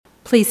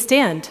Please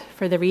stand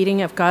for the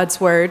reading of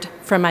God's word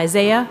from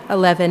Isaiah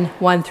 11,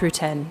 1 through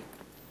 10.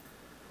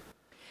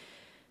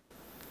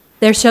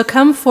 There shall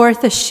come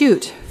forth a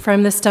shoot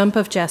from the stump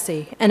of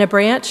Jesse, and a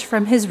branch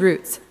from his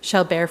roots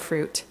shall bear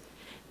fruit.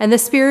 And the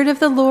Spirit of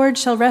the Lord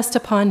shall rest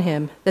upon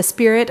him, the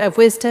Spirit of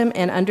wisdom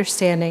and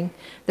understanding,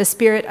 the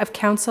Spirit of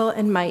counsel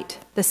and might,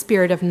 the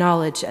Spirit of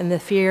knowledge and the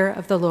fear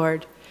of the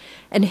Lord.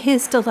 And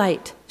his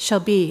delight shall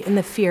be in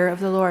the fear of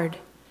the Lord.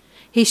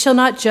 He shall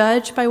not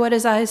judge by what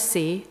his eyes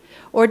see,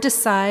 or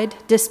decide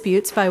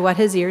disputes by what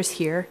his ears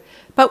hear,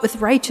 but with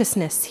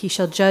righteousness he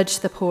shall judge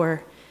the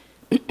poor,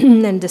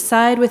 and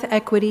decide with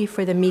equity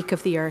for the meek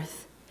of the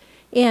earth.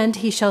 And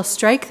he shall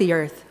strike the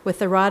earth with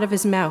the rod of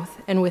his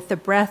mouth, and with the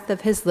breath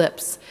of his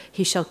lips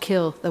he shall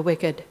kill the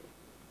wicked.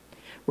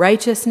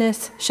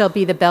 Righteousness shall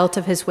be the belt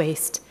of his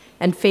waist,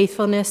 and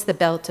faithfulness the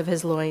belt of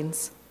his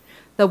loins.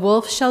 The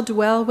wolf shall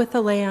dwell with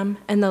the lamb,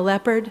 and the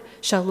leopard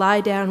shall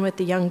lie down with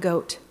the young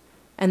goat,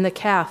 and the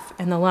calf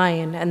and the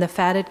lion and the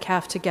fatted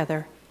calf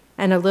together,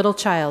 and a little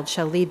child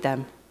shall lead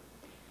them.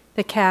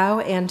 The cow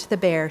and the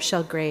bear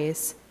shall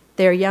graze,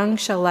 their young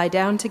shall lie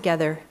down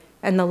together,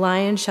 and the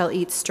lion shall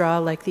eat straw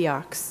like the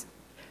ox.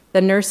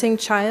 The nursing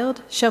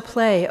child shall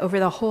play over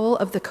the hole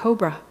of the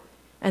cobra,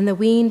 and the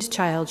weaned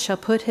child shall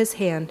put his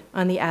hand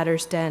on the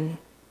adder's den.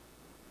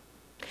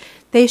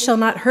 They shall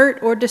not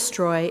hurt or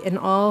destroy in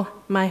all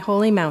my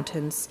holy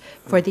mountains,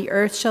 for the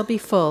earth shall be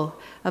full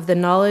of the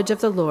knowledge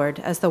of the Lord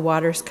as the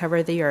waters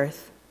cover the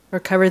earth, or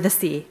cover the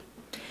sea.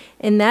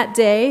 In that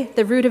day,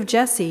 the root of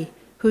Jesse,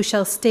 who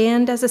shall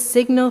stand as a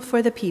signal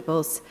for the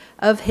peoples,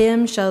 of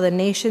him shall the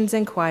nations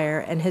inquire,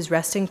 and his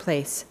resting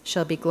place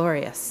shall be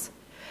glorious.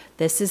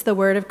 This is the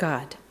word of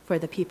God for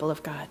the people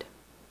of God.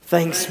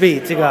 Thanks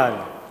be to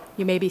God.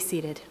 You may be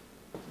seated.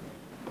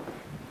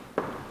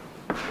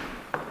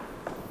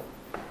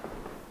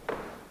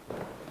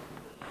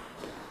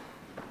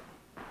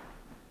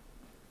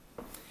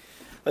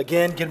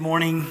 Again, good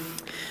morning.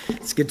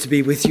 It's good to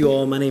be with you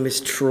all. My name is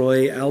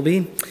Troy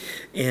Albee,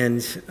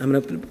 and I'm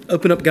going to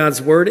open up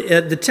God's Word.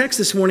 The text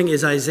this morning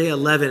is Isaiah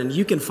 11, and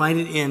you can find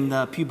it in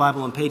the Pew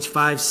Bible on page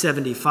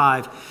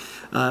 575,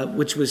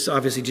 which was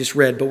obviously just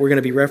read, but we're going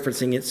to be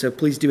referencing it, so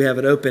please do have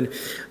it open.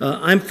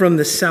 I'm from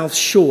the South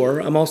Shore.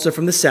 I'm also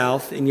from the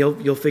South, and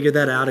you'll figure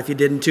that out if you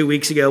didn't 2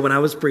 weeks ago when I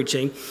was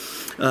preaching.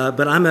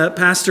 But I'm a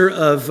pastor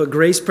of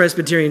Grace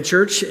Presbyterian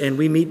Church, and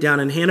we meet down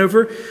in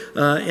Hanover.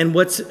 And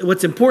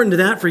what's important to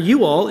that for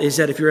you all is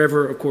that if you're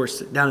ever, of course,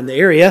 down in the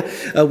area,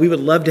 we would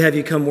love to have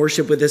you come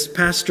worship with us.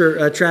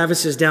 Pastor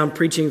Travis is down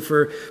preaching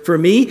for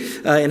me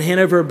in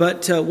Hanover.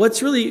 But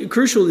what's really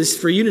crucial is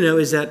for you to know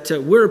is that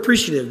we're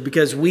appreciative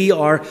because we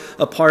are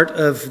a part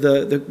of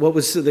what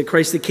was the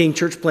Christ the King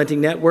Church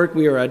Planting Network.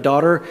 We are a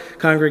daughter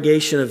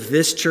congregation of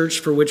this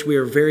church, for which we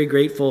are very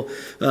grateful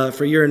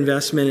for your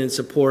investment and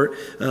support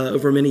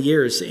over many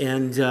years,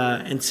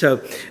 and so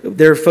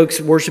there are folks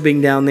worshiping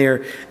down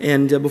there.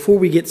 And before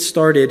we get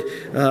started,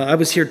 I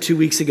was here 2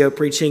 weeks ago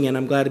preaching, and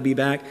I'm glad to be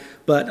back.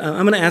 But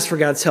I'm going to ask for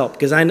God's help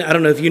because I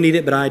don't know if you need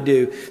it, but I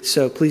do.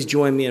 So please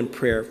join me in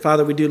prayer.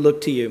 Father, we do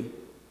look to you.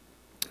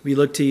 We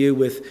look to you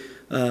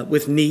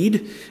with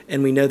need,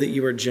 and we know that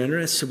you are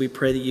generous, so we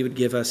pray that you would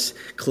give us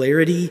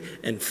clarity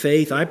and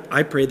faith.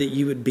 I pray that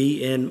you would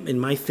be in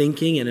my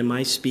thinking and in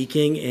my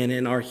speaking and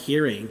in our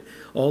hearing.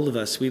 All of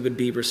us, we would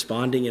be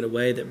responding in a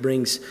way that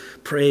brings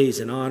praise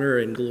and honor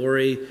and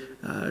glory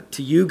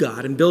to you,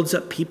 God, and builds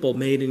up people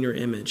made in your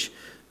image.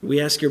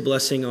 We ask your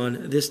blessing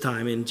on this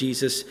time in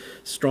Jesus'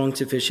 strong,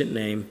 sufficient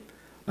name.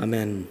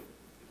 Amen.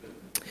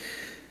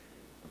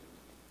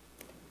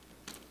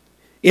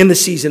 In the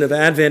season of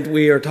Advent,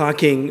 we're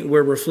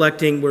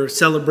reflecting, we're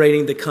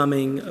celebrating the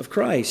coming of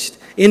Christ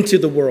into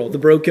the world, the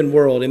broken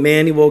world,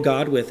 Emmanuel,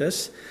 God with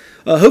us.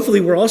 Hopefully,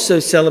 we're also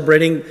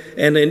celebrating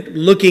and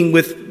looking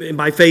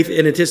by faith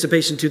in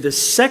anticipation to the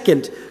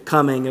second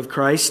coming of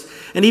Christ.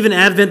 And even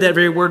Advent, that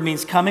very word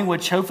means coming,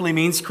 which hopefully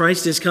means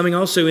Christ is coming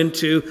also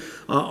into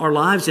our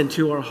lives,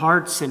 into our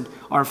hearts and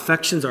our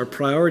affections, our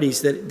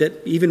priorities,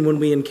 that even when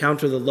we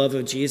encounter the love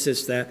of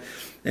Jesus,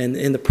 and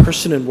the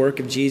person and work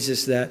of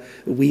Jesus, that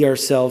we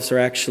ourselves are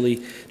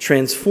actually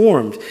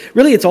transformed.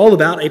 Really, it's all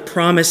about a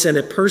promise and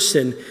a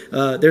person.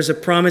 There's a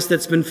promise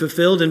that's been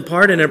fulfilled in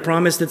part and a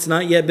promise that's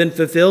not yet been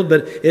fulfilled,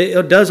 but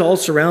it does all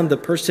surround the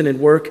person and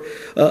work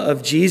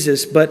of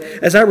Jesus. But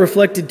as I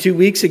reflected 2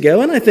 weeks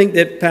ago, and I think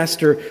that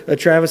Pastor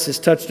Travis has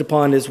touched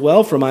upon as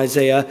well from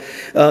Isaiah,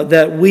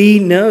 that we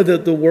know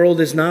that the world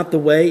is not the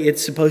way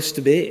it's supposed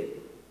to be.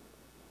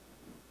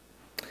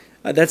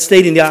 That's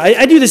stating the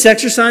I do this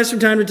exercise from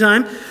time to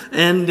time,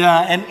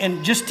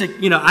 and just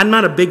to, I'm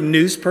not a big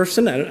news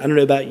person. I don't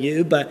know about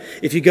you, but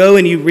if you go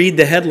and you read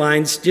the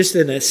headlines just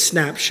in a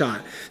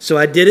snapshot. So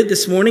I did it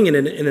this morning in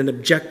an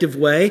objective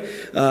way,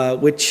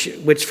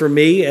 which for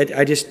me,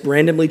 I just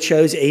randomly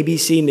chose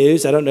ABC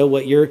News. I don't know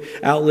what your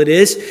outlet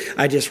is.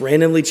 I just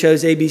randomly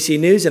chose ABC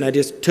News, and I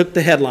just took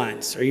the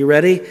headlines. Are you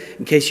ready?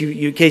 In case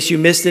you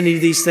missed any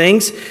of these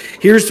things,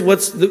 here's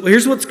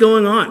what's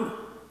going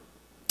on.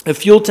 A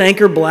fuel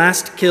tanker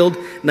blast killed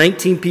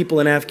 19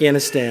 people in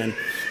Afghanistan.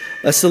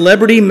 A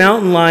celebrity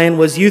mountain lion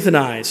was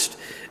euthanized.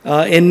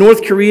 In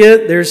North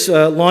Korea, there's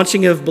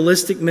launching of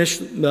ballistic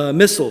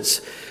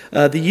missiles.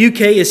 The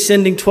UK is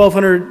sending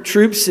 1,200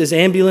 troops as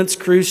ambulance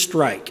crews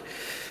strike.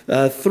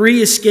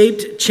 3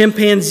 escaped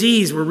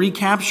chimpanzees were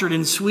recaptured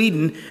in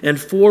Sweden, and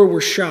 4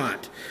 were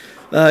shot.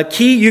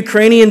 Key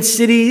Ukrainian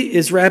city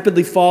is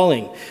rapidly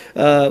falling.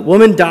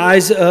 Woman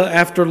dies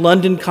after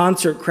London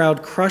concert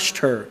crowd crushed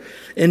her.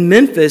 In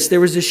Memphis, there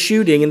was a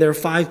shooting, and there are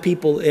 5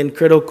 people in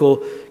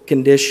critical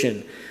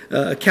condition.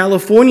 A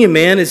California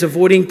man is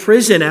avoiding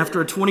prison after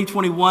a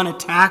 2021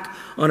 attack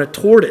on a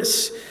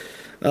tortoise.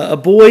 A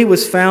boy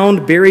was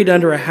found buried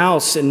under a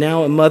house, and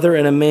now a mother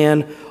and a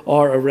man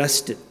are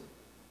arrested.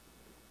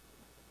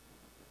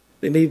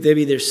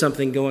 Maybe there's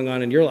something going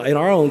on in your life. In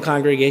our own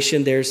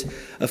congregation, there's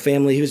a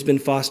family who's been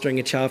fostering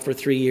a child for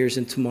 3 years,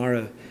 and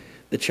tomorrow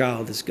the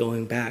child is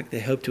going back. They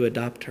hope to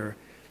adopt her,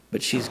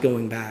 but she's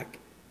going back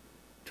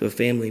to a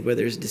family where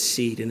there's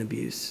deceit and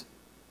abuse.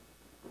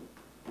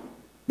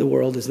 The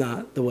world is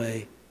not the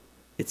way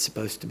it's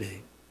supposed to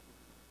be.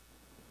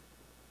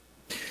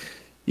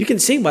 You can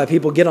see why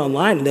people get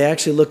online and they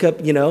actually look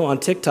up, on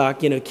TikTok,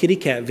 kitty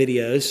cat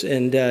videos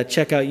and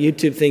check out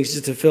YouTube things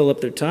just to fill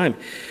up their time.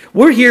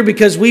 We're here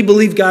because we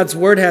believe God's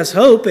word has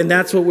hope, and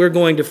that's what we're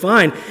going to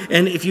find.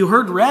 And if you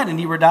heard read and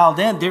you were dialed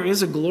in, there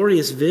is a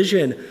glorious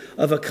vision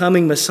of a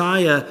coming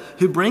Messiah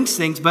who brings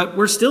things, but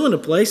we're still in a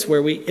place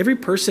where every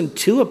person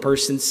to a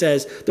person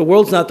says, the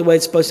world's not the way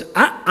it's supposed to.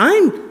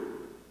 I'm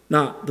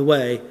not the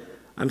way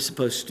I'm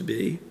supposed to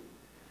be.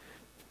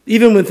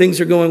 Even when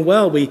things are going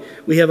well, we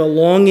have a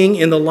longing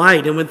in the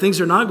light. And when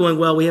things are not going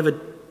well, we have a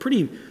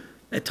pretty,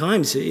 at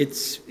times,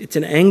 it's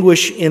an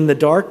anguish in the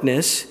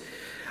darkness.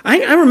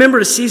 I remember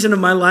a season of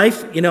my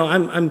life,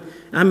 I'm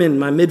in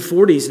my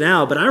mid-40s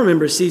now, but I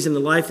remember a season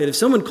of life that if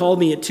someone called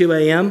me at 2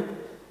 a.m.,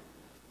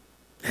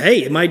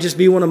 hey, it might just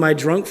be one of my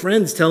drunk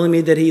friends telling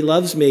me that he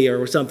loves me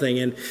or something.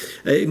 And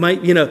it might,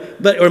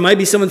 or it might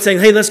be someone saying,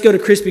 hey, let's go to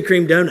Krispy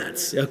Kreme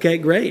donuts. Okay,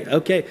 great.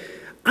 Okay.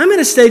 I'm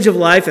in a stage of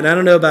life, and I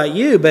don't know about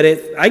you, but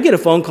if I get a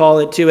phone call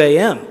at 2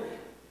 a.m.,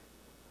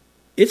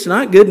 it's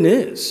not good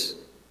news.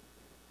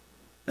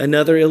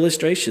 Another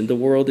illustration, the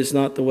world is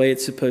not the way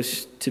it's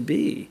supposed to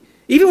be.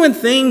 Even when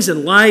things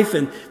in life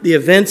and the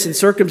events and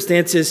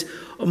circumstances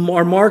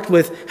are marked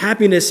with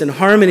happiness and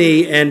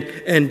harmony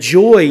and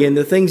joy and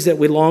the things that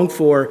we long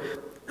for,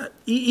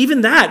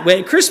 even that,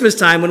 at Christmas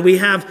time when we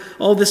have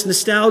all this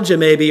nostalgia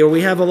maybe, or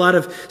we have a lot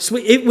of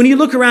sweet, when you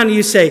look around and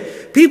you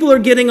say, people are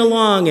getting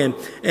along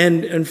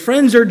and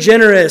friends are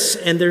generous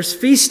and there's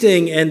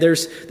feasting and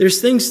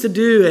there's things to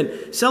do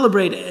and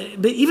celebrate.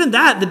 But even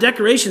that, the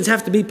decorations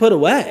have to be put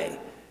away.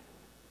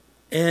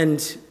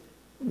 And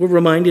we're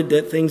reminded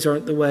that things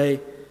aren't the way.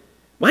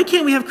 Why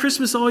can't we have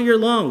Christmas all year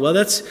long? Well,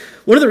 that's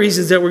one of the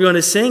reasons that we're going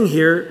to sing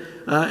here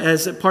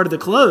as a part of the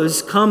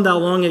close, Come Thou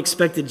Long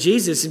Expected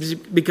Jesus,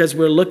 because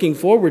we're looking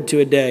forward to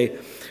a day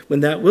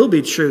when that will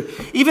be true.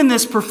 Even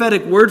this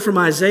prophetic word from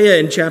Isaiah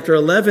in chapter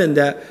 11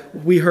 that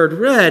we heard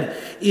read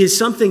is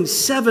something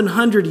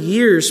 700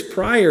 years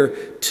prior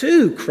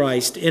to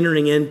Christ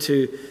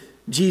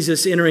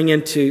Jesus entering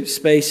into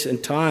space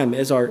and time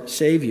as our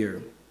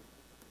Savior.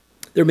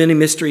 There are many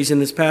mysteries in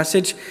this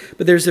passage,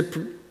 but there's a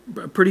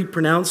pretty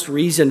pronounced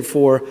reason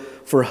for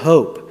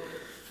hope.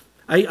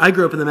 I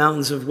grew up in the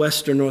mountains of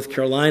western North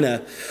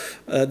Carolina.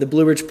 The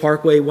Blue Ridge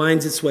Parkway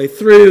winds its way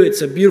through.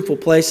 It's a beautiful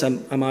place.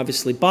 I'm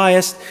obviously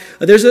biased.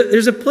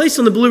 There's a place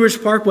on the Blue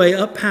Ridge Parkway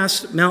up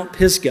past Mount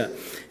Pisgah.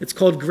 It's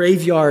called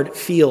Graveyard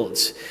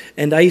Fields.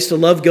 And I used to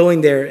love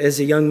going there as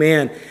a young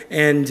man.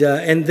 And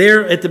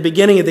there at the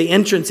beginning of the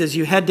entrance, as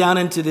you head down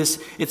into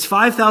this, it's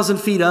 5,000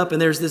 feet up,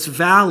 and there's this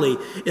valley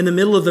in the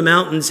middle of the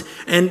mountains.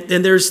 And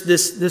there's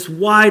this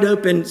wide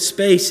open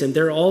space. And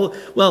they're all,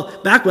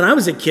 back when I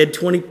was a kid,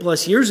 20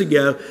 plus years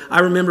ago,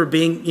 I remember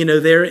being,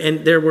 there,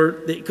 and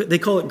they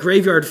call it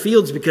Graveyard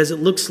Fields because it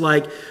looks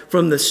like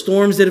from the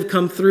storms that have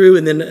come through,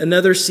 and then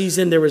another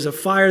season, there was a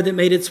fire that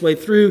made its way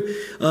through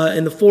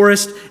in the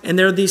forest, and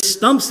there are these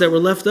stumps that were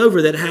left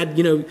over that had,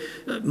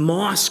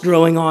 moss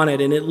growing on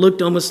it, and it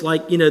looked almost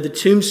like, the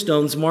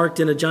tombstones marked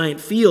in a giant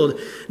field.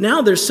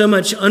 Now there's so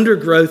much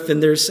undergrowth,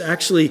 and there's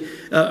actually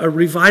a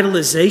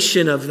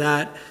revitalization of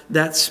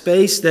that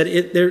space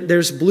that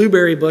there's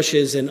blueberry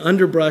bushes and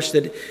underbrush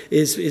that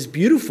is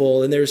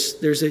beautiful, and there's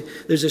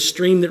a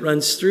stream that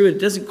runs through it. It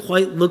doesn't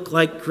quite look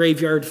like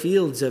Graveyard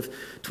Fields of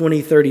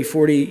 20, 30,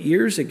 40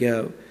 years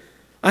ago.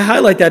 I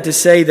highlight that to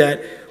say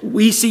that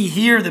we see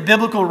here the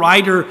biblical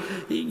writer,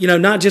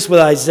 not just with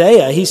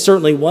Isaiah, he's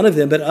certainly one of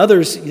them, but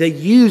others, they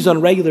use on a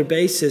regular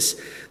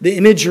basis the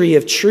imagery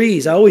of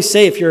trees. I always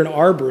say if you're an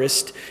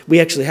arborist,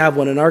 we actually have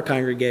one in our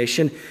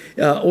congregation,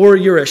 or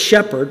you're a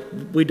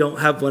shepherd, we don't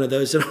have one of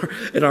those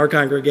in our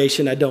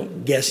congregation. I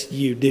don't guess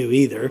you do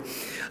either.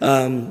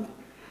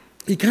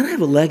 you kind of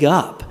have a leg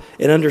up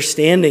in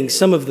understanding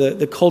some of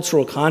the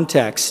cultural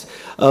context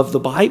of the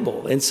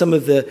Bible and some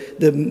of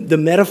the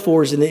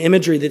metaphors and the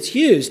imagery that's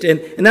used.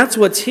 And that's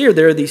what's here.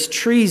 There are these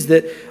trees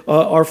that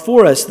are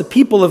for us. The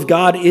people of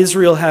God,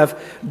 Israel,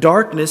 have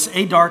darkness,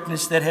 a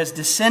darkness that has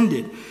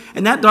descended.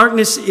 And that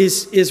darkness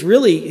is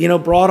really,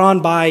 brought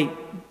on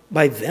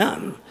by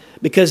them,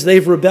 because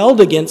they've rebelled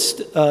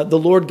against the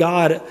Lord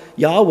God,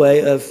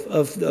 Yahweh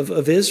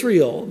of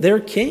Israel, their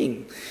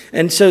king.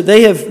 And so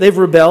they've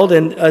rebelled,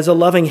 and as a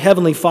loving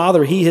heavenly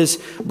Father, he has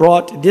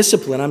brought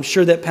discipline. I'm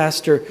sure that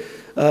Pastor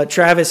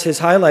Travis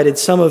has highlighted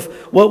some of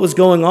what was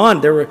going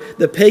on. There were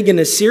the pagan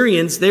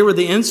Assyrians. They were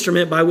the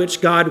instrument by which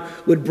God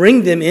would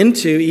bring them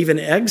into even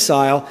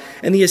exile.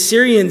 And the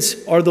Assyrians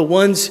are the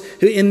ones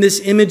who, in this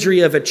imagery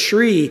of a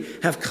tree,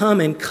 have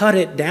come and cut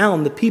it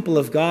down, the people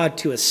of God,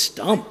 to a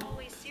stump.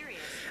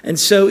 And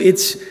so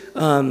it's,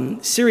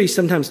 Siri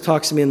sometimes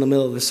talks to me in the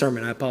middle of the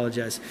sermon. I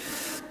apologize.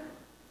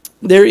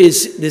 There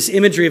is this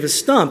imagery of a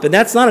stump, and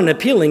that's not an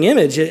appealing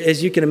image,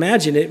 as you can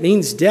imagine. It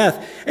means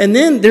death. And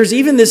then there's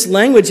even this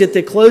language at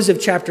the close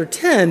of chapter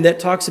 10 that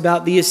talks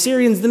about the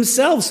Assyrians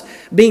themselves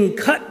being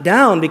cut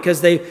down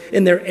because they,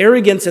 in their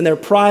arrogance and their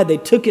pride, they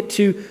took it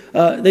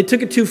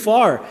too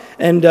far,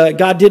 and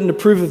God didn't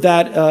approve of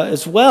that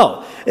as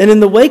well. And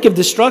in the wake of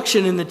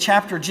destruction, in the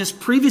chapter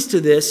just previous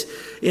to this,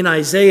 in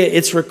Isaiah,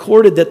 it's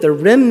recorded that the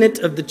remnant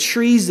of the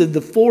trees of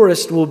the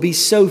forest will be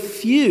so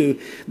few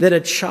that a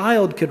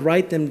child could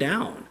write them down.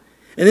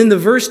 And in the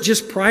verse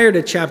just prior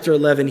to chapter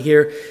 11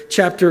 here,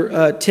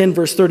 chapter 10,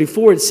 verse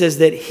 34, it says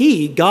that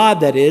he, God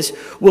that is,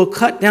 will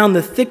cut down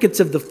the thickets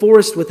of the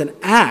forest with an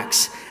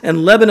axe,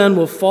 and Lebanon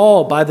will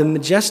fall by the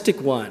majestic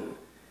one.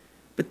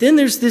 But then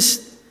there's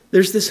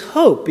this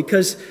hope,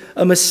 because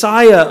a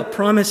Messiah, a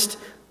promised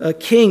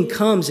king,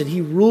 comes and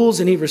he rules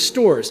and he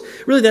restores.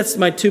 Really, that's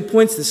my 2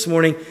 points this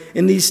morning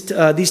in these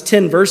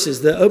 10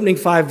 verses. The opening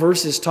 5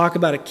 verses talk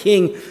about a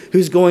king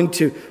who's going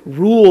to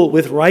rule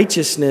with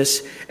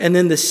righteousness. And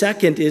then the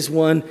second is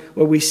one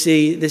where we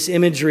see this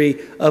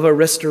imagery of a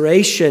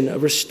restoration, a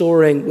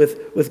restoring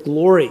with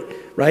glory.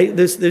 Right?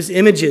 There's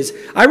images.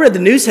 I read the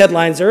news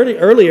headlines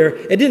earlier.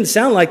 It didn't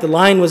sound like the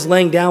lion was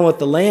laying down with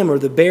the lamb or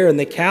the bear and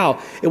the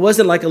cow. It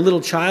wasn't like a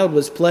little child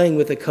was playing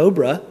with a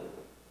cobra.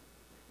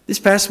 This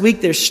past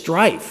week, there's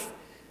strife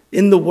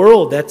in the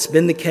world. That's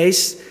been the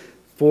case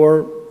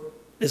for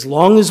as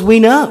long as we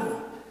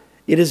know.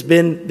 It has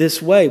been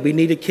this way. We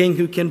need a king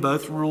who can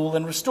both rule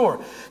and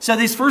restore. So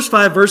these first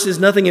 5 verses,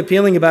 nothing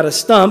appealing about a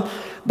stump,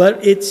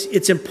 but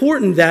it's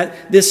important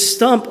that this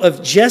stump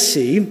of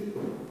Jesse,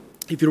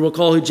 if you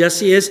recall who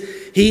Jesse is,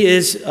 he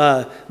is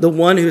the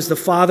one who's the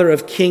father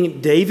of King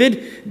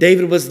David.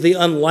 David was the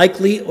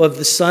unlikely of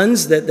the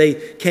sons that they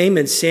came,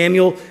 and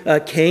Samuel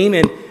came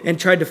and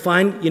tried to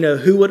find,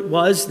 who it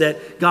was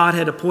that God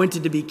had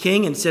appointed to be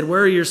king, and said,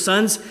 "Where are your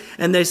sons?"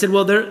 And they said,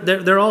 "Well,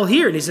 they're all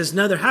here." And he says,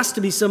 "No, there has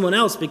to be someone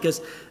else,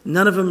 because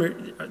none of them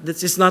are.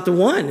 That's just not the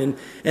one."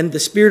 And the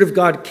Spirit of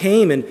God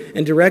came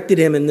and directed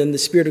him, and then the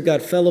Spirit of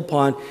God fell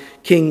upon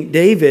King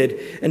David.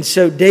 And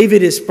so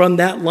David is from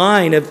that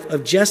line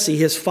of Jesse,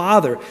 his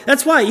father.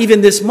 That's why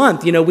even this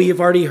month, we have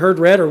already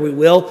read, or we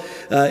will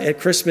at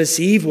Christmas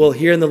Eve, we'll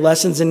hear in the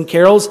lessons and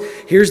carols,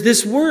 here's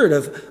this word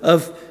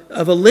of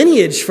a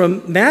lineage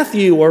from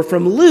Matthew or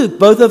from Luke,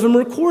 both of them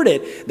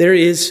recorded. There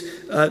is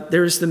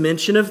the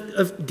mention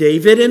of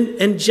David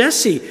and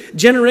Jesse,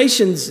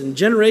 generations and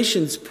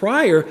generations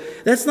prior.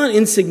 That's not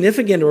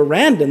insignificant or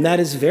random. That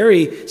is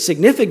very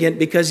significant,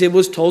 because it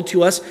was told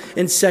to us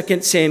in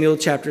 2 Samuel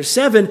chapter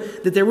 7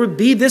 that there would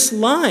be this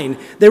line.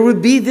 There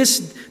would be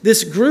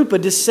this group, a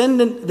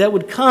descendant that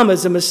would come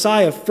as a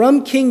Messiah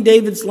from King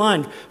David's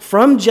line,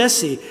 from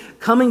Jesse,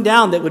 coming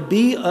down, that would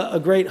be a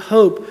great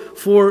hope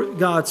for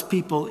God's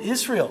people,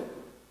 Israel.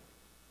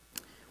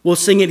 We'll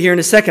sing it here in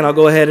a second. I'll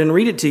go ahead and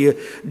read it to you.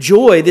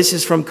 Joy, this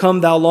is from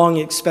Come Thou Long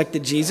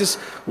Expected Jesus.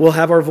 We'll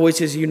have our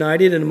voices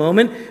united in a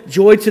moment.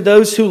 Joy to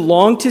those who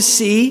long to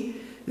see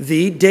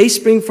thee,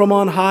 dayspring from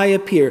on high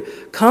appear.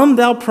 Come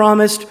Thou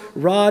promised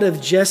rod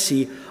of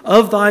Jesse,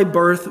 of thy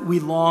birth we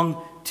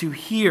long to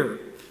hear.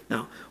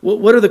 Now,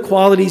 what are the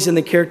qualities and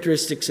the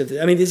characteristics of this?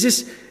 I mean, is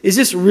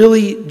this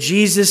really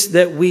Jesus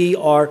that we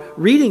are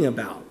reading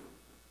about?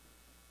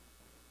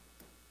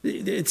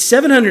 It's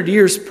 700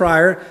 years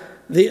prior.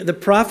 The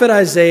prophet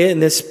Isaiah, in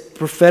this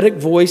prophetic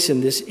voice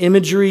and this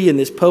imagery and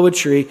this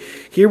poetry,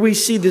 here we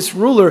see this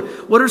ruler.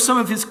 What are some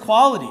of his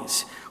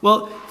qualities?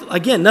 Well,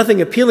 again,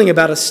 nothing appealing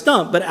about a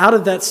stump, but out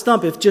of that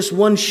stump, if just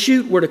one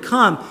shoot were to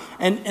come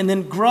and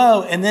then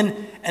grow and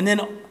then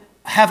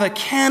have a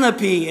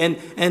canopy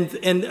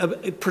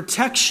and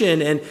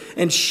protection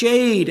and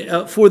shade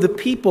for the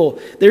people.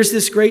 There's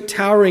this great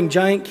towering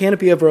giant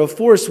canopy over a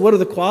forest. What are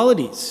the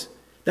qualities?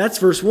 That's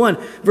verse 1.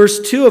 Verse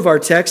 2 of our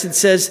text, it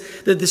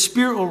says that the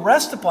Spirit will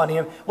rest upon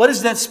him. What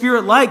is that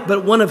Spirit like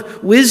but one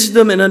of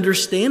wisdom and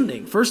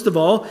understanding? First of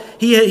all,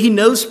 he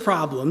knows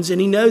problems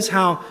and he knows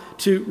how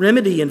to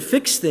remedy and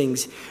fix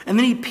things. And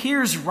then he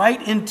peers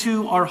right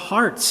into our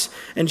hearts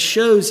and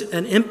shows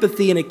an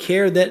empathy and a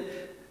care that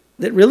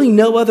really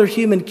no other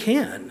human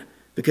can.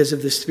 because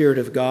of the Spirit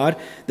of God.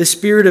 The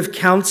spirit of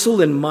counsel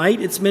and might,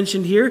 it's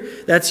mentioned here.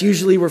 That's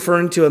usually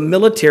referring to a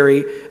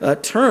military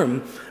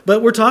term.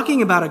 But we're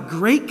talking about a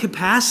great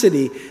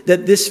capacity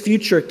that this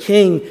future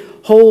king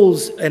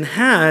holds and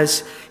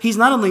has. He's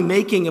not only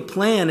making a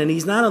plan and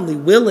he's not only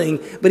willing,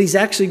 but he's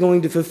actually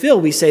going to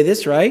fulfill. We say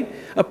this, right?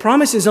 A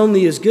promise is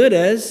only as good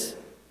as...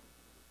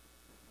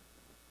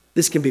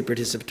 This can be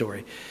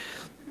participatory.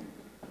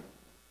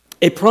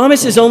 A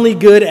promise is only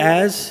good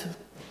as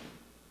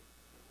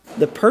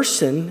the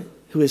person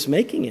who is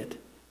making it,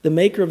 the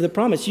maker of the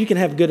promise. You can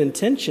have good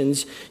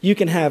intentions, you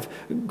can have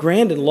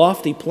grand and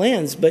lofty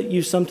plans, but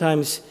you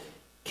sometimes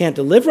can't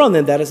deliver on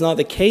them. That is not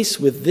the case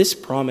with this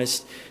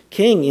promised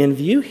king in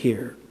view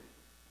here.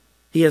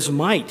 He has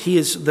might. He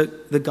is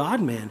the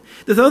God-man.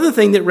 The other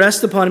thing that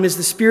rests upon him is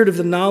the spirit of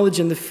the knowledge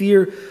and the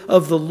fear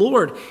of the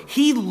Lord.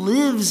 He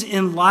lives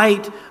in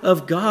light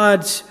of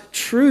God's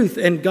truth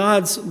and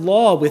God's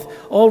law with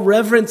all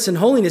reverence and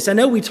holiness. I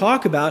know we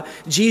talk about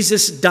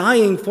Jesus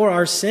dying for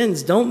our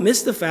sins. Don't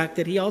miss the fact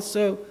that he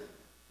also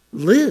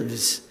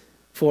lives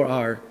for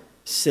our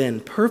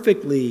sin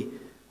perfectly,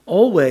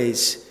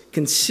 always,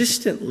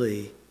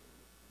 consistently.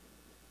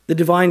 The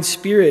divine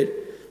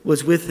spirit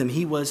was with him.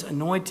 He was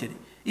anointed.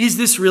 Is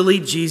this really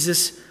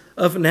Jesus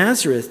of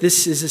Nazareth?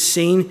 This is a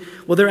scene.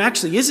 Well, there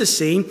actually is a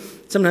scene.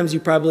 Sometimes you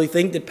probably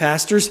think that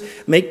pastors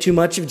make too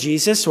much of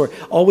Jesus or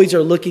always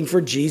are looking for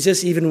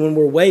Jesus, even when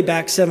we're way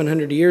back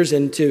 700 years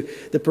into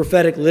the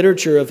prophetic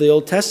literature of the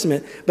Old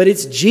Testament. But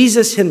it's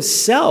Jesus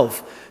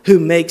himself who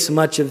makes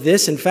much of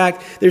this. In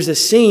fact, there's a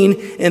scene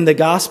in the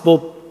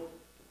gospel,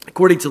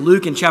 according to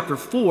Luke in chapter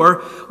 4,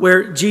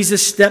 where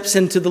Jesus steps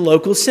into the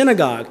local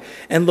synagogue.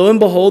 And lo and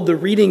behold, the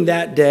reading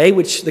that day,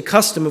 which the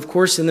custom, of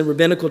course, in the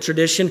rabbinical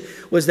tradition,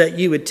 was that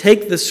you would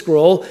take the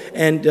scroll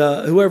and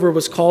whoever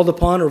was called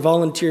upon or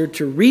volunteered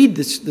to read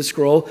the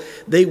scroll,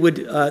 they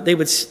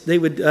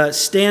would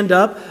stand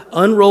up,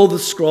 unroll the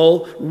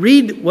scroll,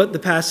 read what the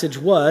passage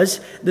was,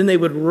 then they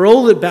would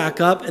roll it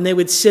back up and they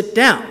would sit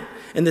down.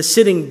 And the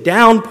sitting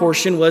down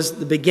portion was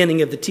the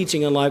beginning of the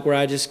teaching, unlike where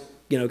I just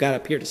got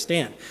up here to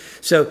stand.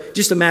 So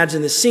just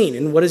imagine the scene.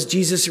 And what is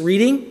Jesus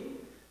reading?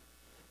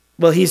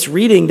 Well, he's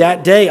reading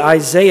that day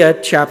Isaiah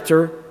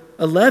chapter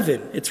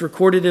 11. It's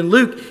recorded in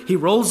Luke. He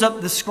rolls up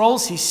the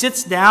scrolls, he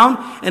sits down,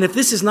 and if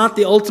this is not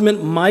the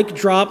ultimate mic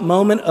drop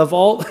moment of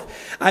all,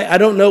 I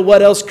don't know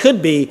what else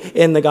could be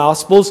in the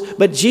Gospels,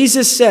 but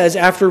Jesus says,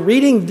 after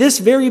reading this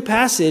very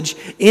passage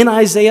in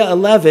Isaiah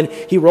 11,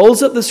 he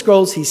rolls up the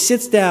scrolls, he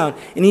sits down,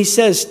 and he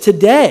says,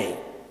 "Today,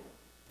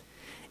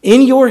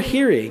 in your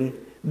hearing,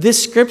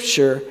 this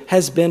scripture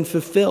has been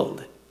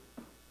fulfilled."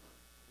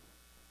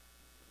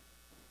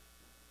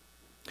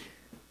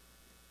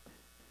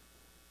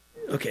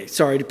 Okay,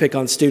 sorry to pick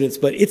on students,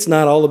 but it's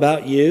not all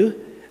about you.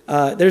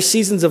 There's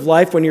seasons of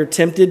life when you're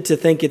tempted to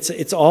think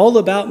it's all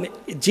about me.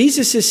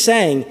 Jesus is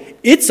saying,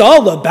 it's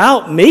all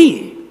about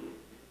me.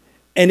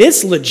 And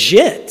it's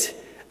legit.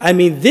 I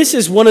mean, this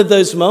is one of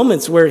those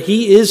moments where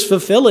he is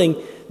fulfilling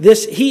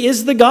this. He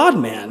is the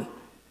God-man.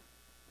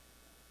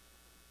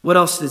 What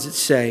else does it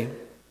say?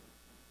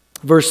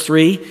 Verse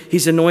 3,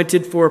 he's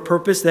anointed for a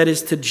purpose, that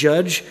is to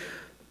judge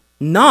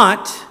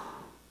not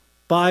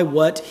by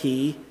what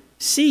he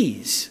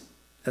sees.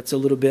 That's a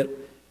little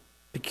bit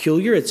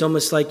peculiar. It's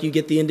almost like you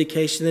get the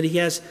indication that he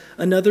has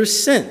another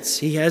sense.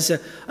 He has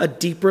a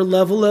deeper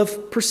level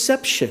of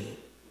perception.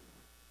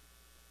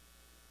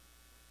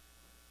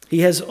 He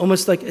has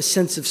almost like a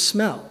sense of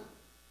smell.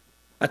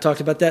 I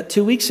talked about that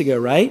 2 weeks ago,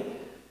 right?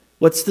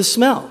 What's the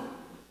smell?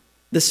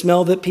 The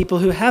smell that people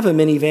who have a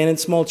minivan and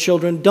small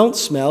children don't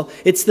smell.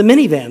 It's the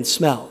minivan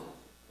smell,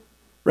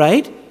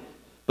 right?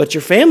 But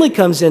your family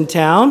comes in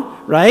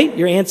town, right?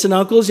 Your aunts and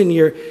uncles and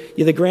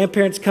the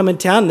grandparents come in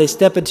town and they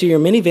step into your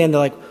minivan. They're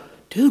like,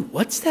 dude,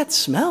 what's that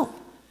smell?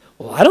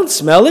 Well, I don't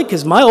smell it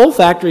because my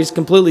olfactory is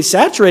completely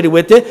saturated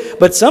with it,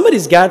 but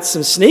somebody's got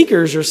some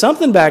sneakers or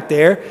something back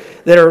there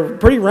that are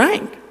pretty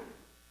rank.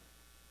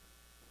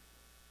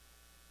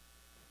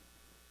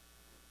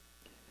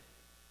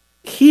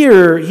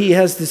 Here, he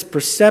has this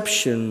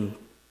perception.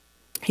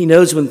 He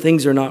knows when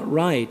things are not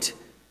right.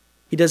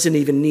 He doesn't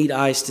even need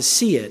eyes to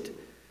see it.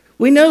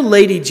 We know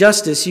Lady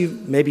Justice.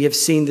 You maybe have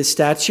seen the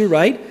statue,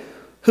 right?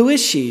 Who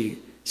is she?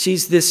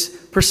 She's this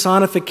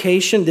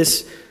personification,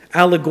 this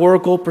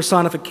allegorical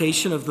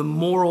personification of the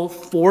moral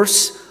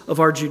force of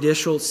our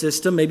judicial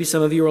system. Maybe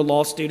some of you are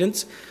law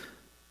students.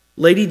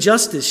 Lady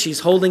Justice,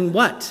 she's holding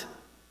what?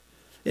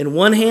 In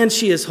one hand,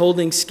 she is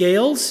holding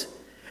scales,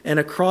 and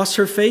across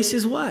her face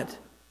is what?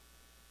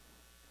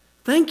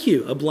 Thank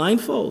you, a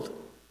blindfold.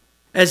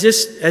 As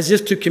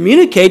if to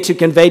communicate, to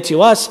convey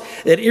to us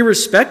that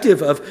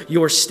irrespective of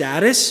your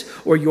status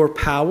or your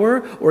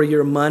power or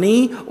your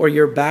money or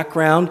your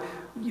background,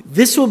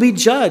 this will be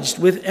judged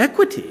with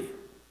equity.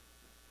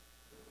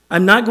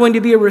 I'm not going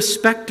to be a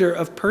respecter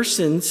of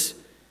persons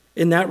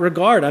in that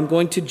regard. I'm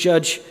going to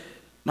judge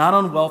not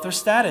on wealth or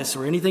status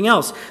or anything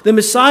else. The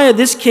Messiah,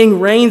 this king,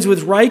 reigns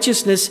with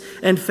righteousness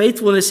and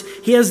faithfulness.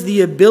 He has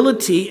the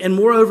ability and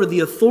moreover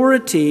the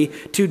authority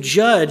to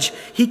judge.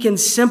 He can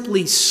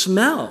simply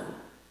smell,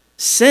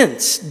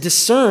 sense,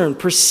 discern,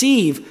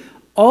 perceive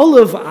all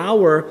of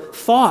our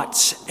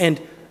thoughts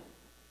and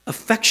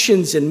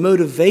affections and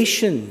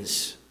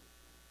motivations.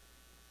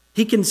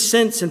 He can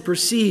sense and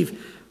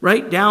perceive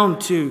right down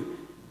to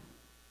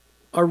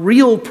our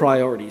real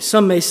priorities.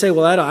 Some may say,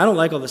 well, I don't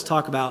like all this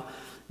talk about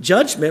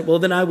judgment. Well,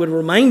 then I would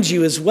remind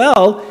you as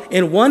well,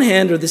 in one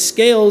hand are the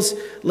scales.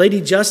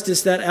 Lady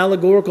Justice, that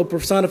allegorical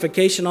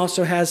personification,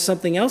 also has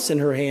something else in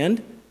her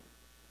hand,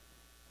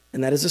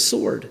 and that is a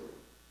sword.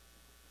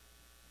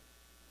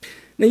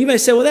 Now you may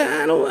say, well,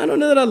 I don't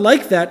know that I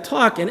like that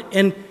talk.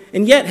 And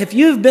yet, if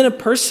you have been a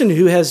person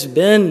who has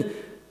been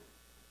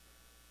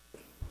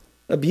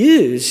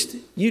abused,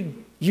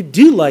 you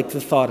do like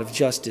the thought of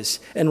justice,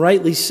 and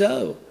rightly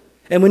so.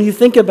 And when you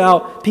think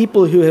about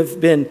people who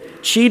have been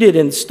cheated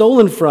and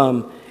stolen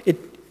from,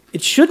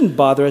 it shouldn't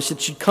bother us.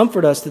 It should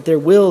comfort us that there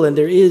will and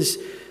there is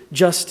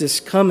justice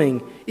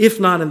coming,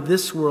 if not in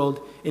this world,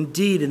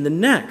 indeed in the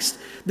next.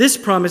 This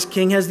promised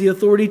king has the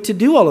authority to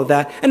do all of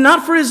that, and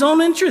not for his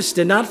own interest,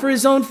 and not for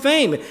his own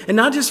fame, and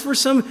not just for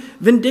some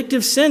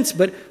vindictive sense,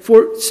 but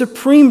for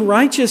supreme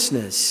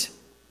righteousness.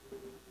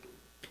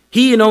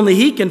 He and only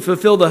he can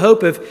fulfill the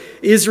hope of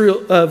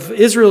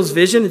Israel's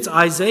vision. It's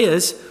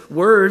Isaiah's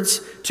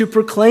words to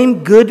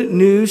proclaim good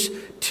news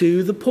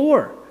to the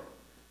poor.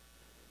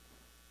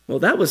 Well,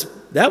 that was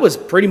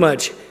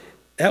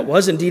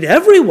indeed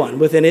everyone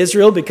within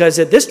Israel, because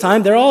at this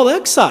time they're all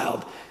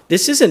exiled.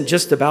 This isn't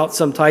just about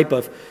some type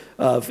of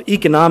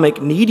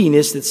economic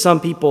neediness that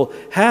some people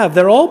have.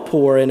 They're all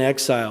poor in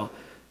exile.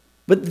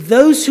 But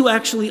those who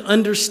actually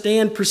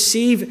understand,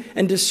 perceive,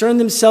 and discern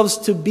themselves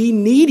to be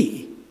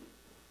needy,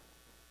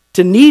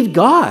 to need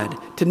God,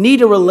 to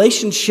need a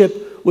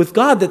relationship with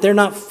God, that they're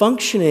not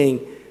functioning.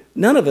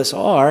 None of us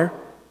are.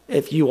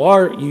 If you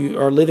are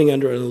living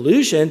under an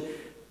illusion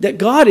that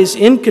God is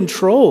in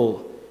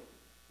control.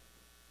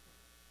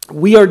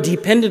 We are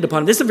dependent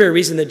upon him. This is the very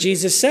reason that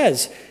Jesus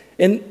says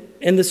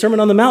in the Sermon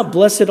on the Mount,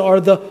 blessed are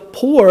the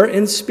poor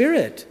in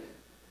spirit.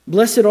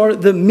 Blessed are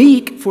the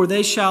meek, for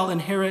they shall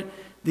inherit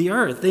the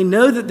earth. They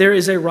know that there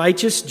is a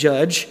righteous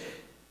judge,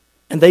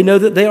 and they know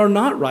that they are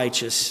not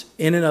righteous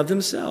in and of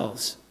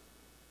themselves.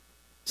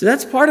 So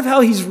that's part of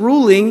how he's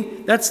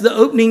ruling. That's the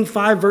opening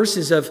 5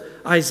 verses of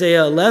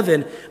Isaiah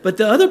 11. But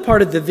the other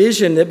part of the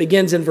vision that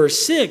begins in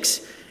verse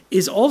 6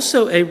 is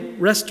also a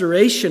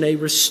restoration, a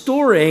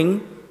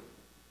restoring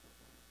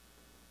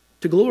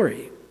to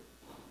glory.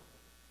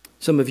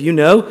 Some of you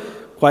know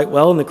quite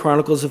well in the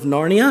Chronicles of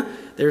Narnia,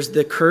 there's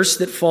the curse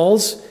that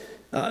falls.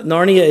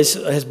 Narnia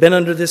has been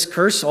under this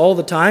curse all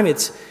the time.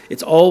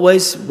 It's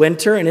always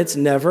winter and it's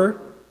never.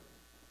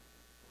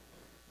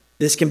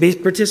 This can be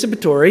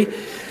participatory.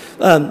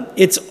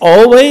 It's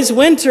always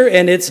winter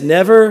and it's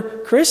never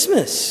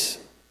Christmas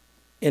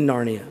in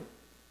Narnia.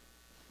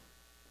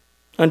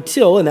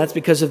 Until, and that's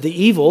because of the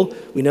evil,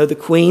 we know the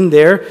queen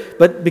there,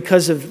 but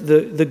because of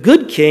the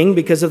good king,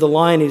 because of the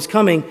lion who's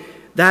coming,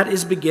 that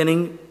is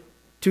beginning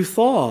to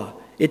thaw.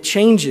 It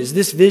changes.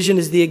 This vision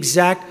is the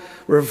exact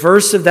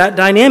reverse of that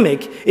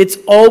dynamic. It's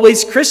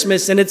always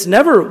Christmas and it's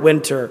never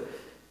winter.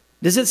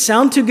 Does it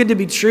sound too good to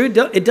be true?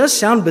 It does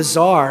sound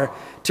bizarre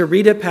to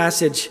read a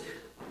passage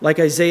like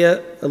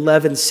Isaiah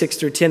 11, 6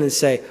 through 10 and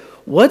say,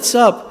 what's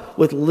up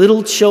with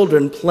little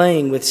children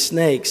playing with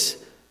snakes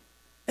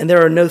and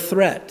there are no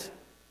threat?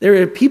 There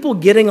are people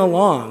getting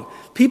along,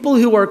 people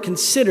who are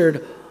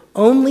considered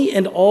only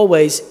and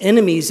always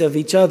enemies of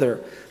each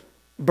other,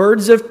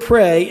 birds of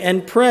prey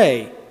and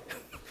prey,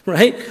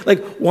 right?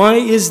 Like, why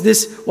is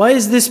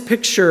this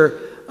picture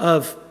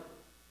of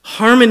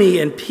harmony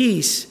and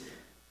peace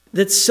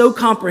that's so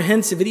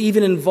comprehensive it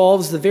even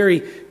involves the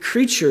very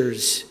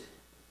creatures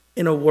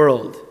in a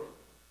world?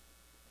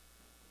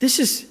 This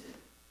is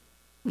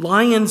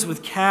lions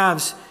with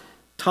calves,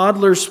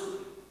 toddlers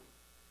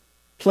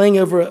playing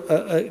over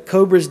a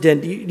cobra's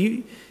den.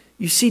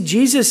 You see,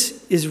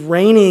 Jesus is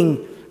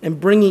reigning and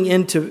bringing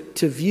into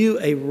view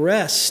a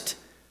rest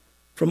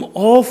from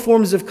all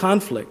forms of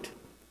conflict.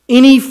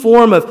 Any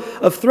form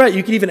of threat.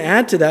 You could even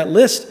add to that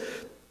list.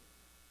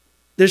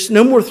 There's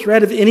no more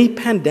threat of any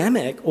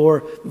pandemic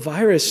or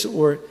virus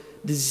or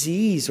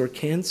disease or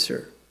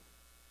cancer.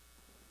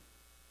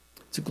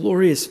 It's a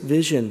glorious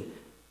vision.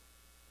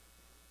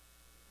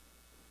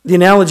 The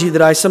analogy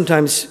that I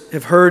sometimes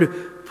have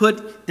heard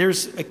put,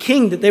 there's a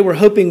king that they were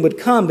hoping would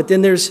come, but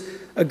then there's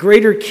a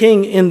greater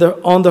king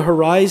on the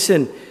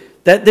horizon.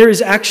 That there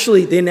is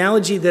actually the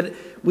analogy that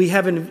we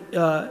have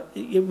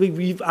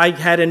I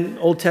had in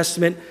Old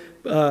Testament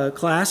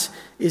class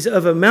is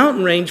of a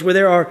mountain range where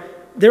there are.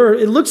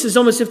 It looks as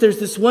almost if there's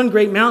this one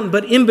great mountain,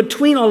 but in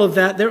between all of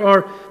that, there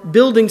are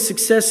buildings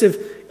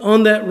successive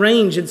on that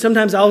range. And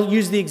sometimes I'll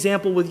use the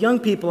example with young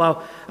people.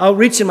 I'll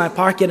reach in my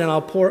pocket and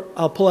I'll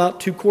pull out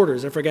 2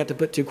 quarters. I forgot to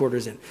put 2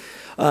 quarters in.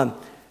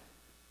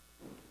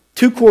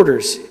 two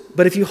quarters,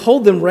 but if you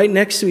hold them right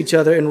next to each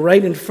other and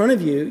right in front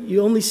of you,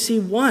 you only see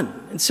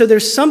one. And so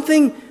there's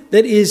something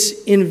that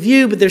is in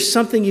view, but there's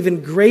something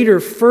even greater,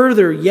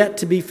 further yet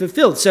to be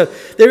fulfilled. So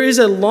there is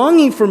a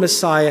longing for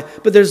Messiah,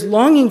 but there's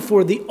longing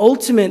for the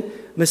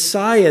ultimate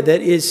Messiah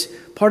that is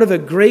part of a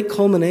great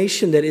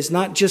culmination that is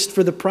not just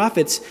for the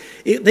prophets.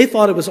 They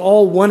thought it was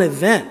all one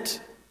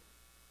event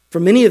for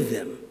many of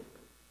them.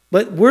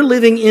 But we're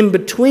living in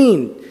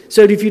between.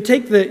 So if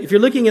you're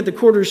looking at the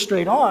quarters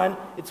straight on,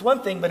 it's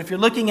one thing, but if you're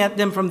looking at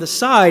them from the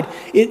side,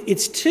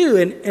 it's two.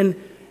 And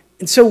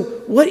so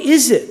what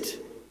is it?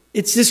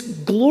 It's this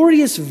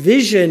glorious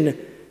vision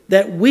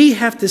that we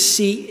have to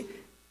see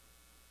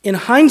in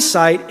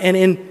hindsight and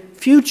in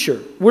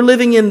future. We're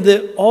living in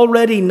the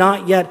already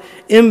not yet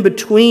in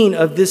between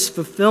of this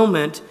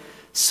fulfillment.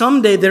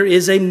 Someday there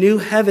is a new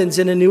heavens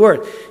and a new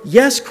earth.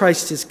 Yes,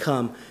 Christ has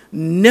come.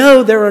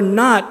 No, there are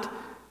not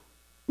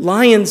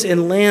lions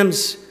and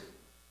lambs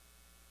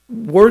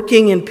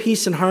working in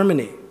peace and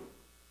harmony.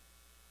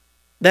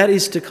 That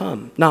is to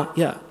come, not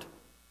yet.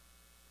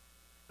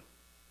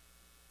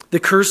 The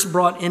curse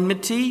brought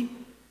enmity.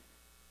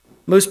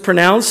 Most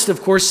pronounced,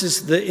 of course,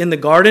 is in the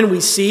garden.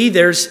 We see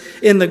there's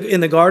in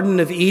the Garden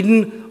of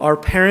Eden, our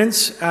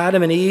parents,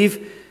 Adam and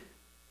Eve,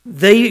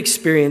 they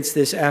experienced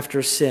this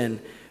after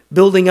sin.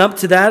 Building up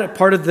to that, a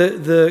part of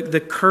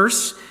the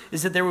curse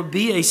is that there would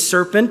be a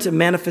serpent, a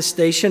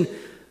manifestation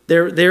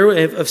there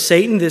of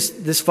Satan,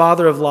 this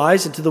father of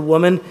lies, and to the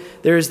woman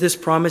there is this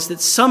promise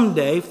that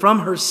someday, from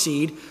her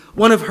seed,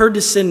 one of her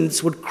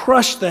descendants would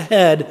crush the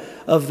head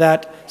of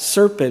that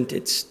serpent.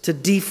 It's to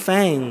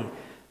defang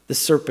the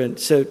serpent,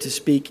 so to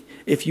speak,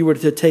 if you were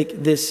to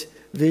take this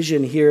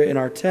vision here in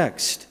our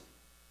text.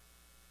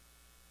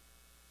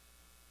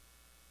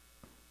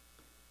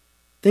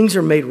 Things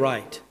are made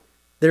right.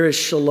 There is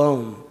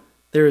shalom.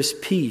 There is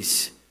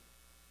peace.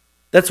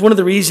 That's one of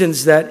the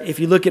reasons that if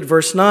you look at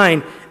verse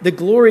 9, the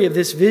glory of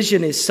this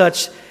vision is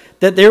such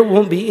that there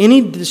won't be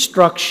any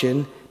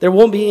destruction, there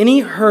won't be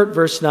any hurt,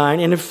 verse 9.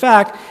 And in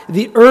fact,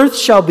 the earth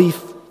shall be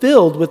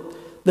filled with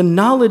the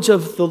knowledge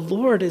of the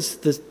Lord as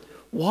the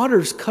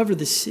waters cover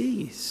the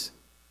seas.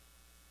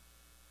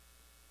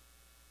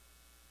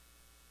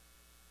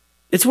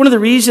 It's one of the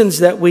reasons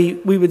that we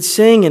would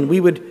sing and we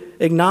would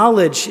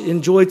acknowledge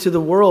in Joy to the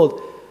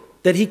World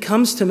that he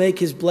comes to make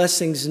his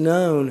blessings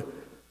known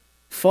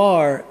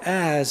far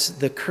as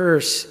the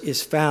curse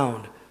is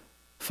found.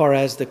 Far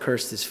as the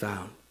curse is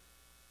found.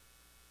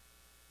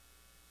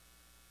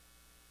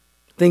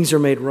 Things are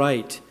made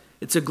right.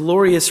 It's a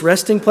glorious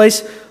resting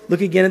place.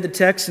 Look again at the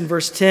text in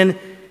verse 10.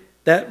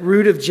 That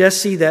root of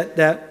Jesse,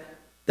 that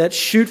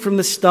shoot from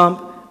the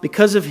stump,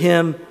 because of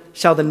him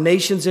shall the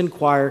nations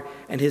inquire,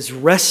 and his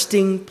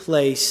resting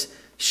place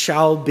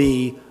shall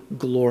be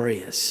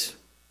glorious.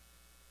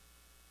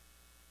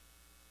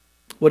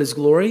 What is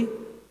glory?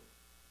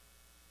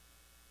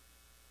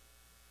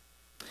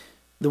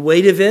 The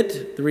weight of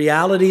it, the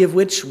reality of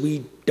which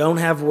we don't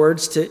have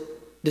words to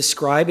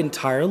describe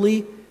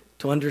entirely,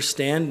 to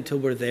understand until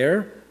we're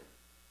there.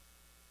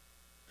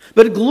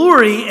 But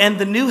glory and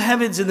the new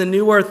heavens and the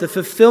new earth, the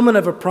fulfillment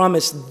of a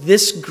promise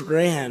this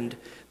grand,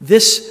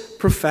 this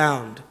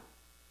profound,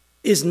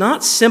 is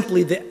not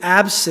simply the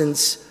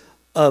absence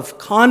of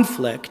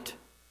conflict,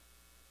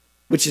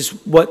 which is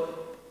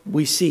what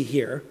we see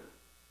here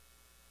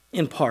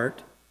in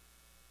part.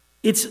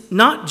 It's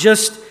not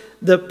just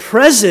the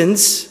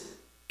presence,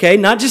 okay,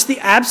 not just the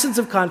absence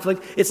of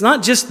conflict. It's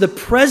not just the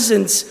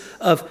presence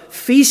of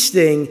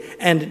feasting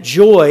and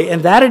joy,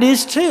 and that it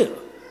is too.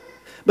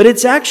 But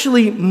it's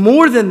actually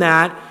more than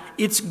that.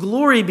 It's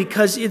glory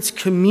because it's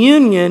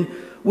communion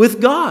with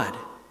God.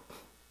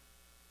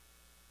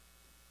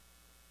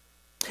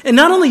 And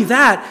not only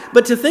that,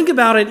 but to think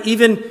about it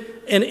even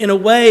in a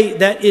way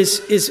that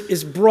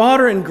is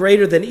broader and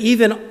greater than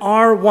even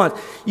our want.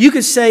 You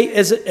could say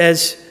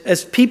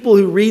as people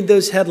who read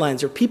those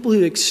headlines or people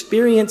who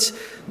experience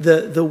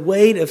the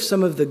weight of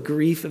some of the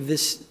grief of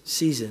this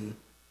season,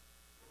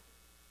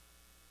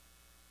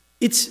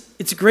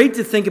 it's great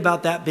to think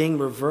about that being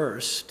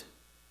reversed.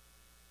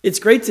 It's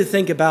great to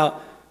think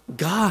about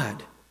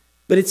God,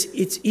 but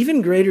it's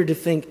even greater to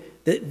think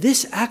that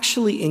this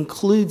actually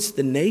includes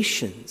the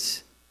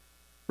nations,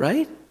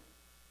 right?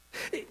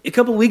 A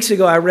couple weeks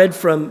ago, I read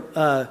from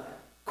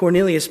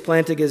Cornelius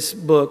Plantinga's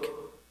book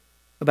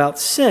about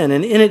sin,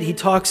 and in it he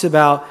talks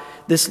about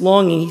this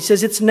longing. He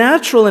says it's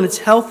natural and it's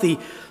healthy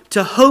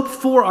to hope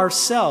for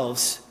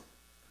ourselves,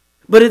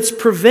 but it's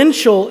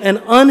provincial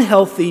and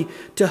unhealthy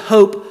to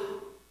hope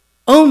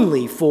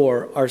only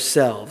for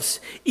ourselves.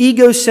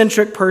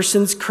 Egocentric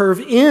persons curve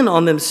in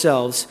on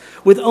themselves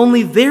with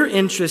only their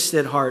interests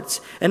at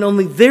heart and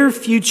only their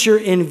future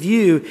in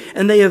view,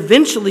 and they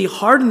eventually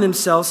harden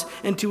themselves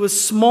into a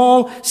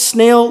small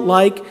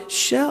snail-like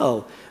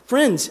shell.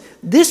 Friends,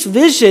 this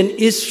vision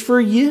is for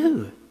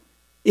you.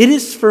 It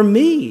is for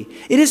me.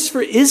 It is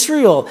for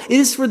Israel. It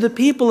is for the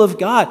people of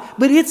God.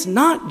 But it's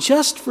not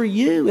just for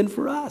you and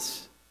for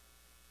us.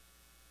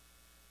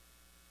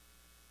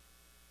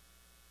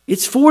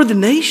 It's for the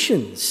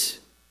nations.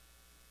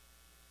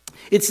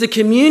 It's the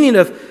communion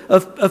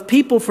of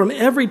people from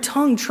every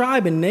tongue,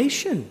 tribe, and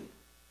nation.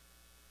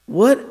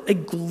 What a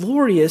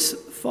glorious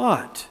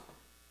thought.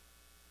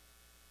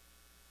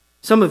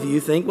 Some of you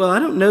think, well, I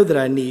don't know that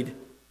I need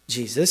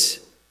Jesus.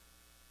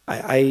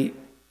 I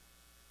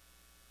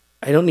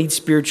don't need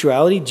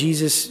spirituality.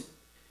 Jesus,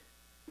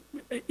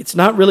 it's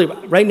not really,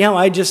 right now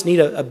I just need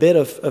a bit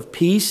of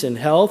peace and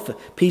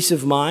health, peace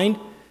of mind.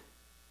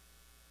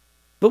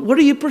 But what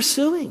are you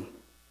pursuing?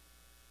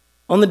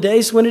 On the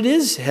days when it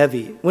is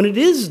heavy, when it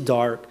is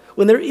dark,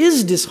 when there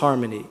is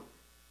disharmony.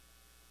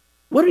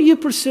 What are you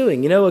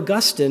pursuing? You know,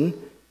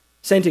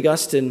 St.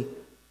 Augustine,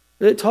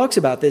 talks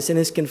about this in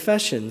his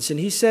Confessions. And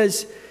he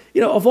says,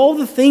 you know, of all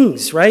the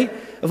things, right?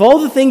 Of all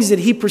the things that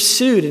he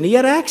pursued, and he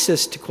had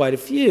access to quite a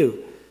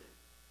few.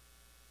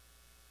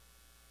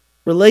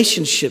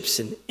 Relationships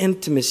and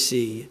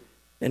intimacy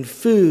and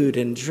food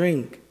and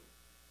drink.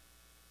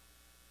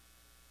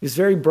 He was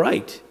very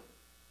bright.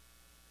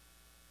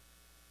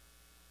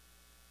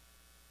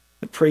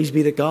 But praise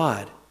be to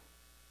God.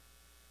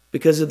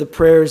 Because of the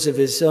prayers of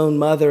his own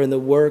mother and the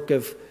work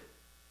of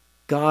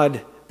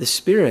God the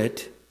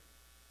Spirit,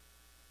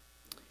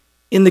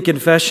 in the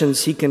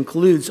Confessions he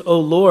concludes, O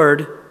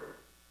Lord,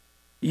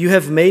 you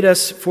have made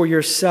us for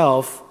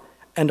yourself,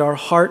 and our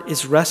heart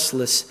is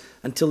restless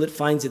until it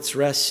finds its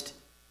rest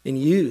in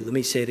you. Let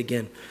me say it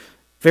again.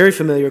 Very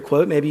familiar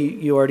quote, maybe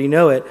you already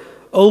know it.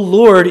 O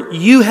Lord,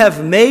 you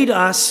have made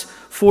us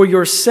for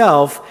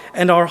yourself,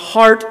 and our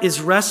heart is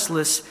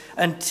restless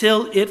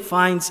until it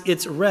finds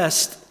its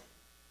rest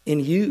in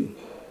you.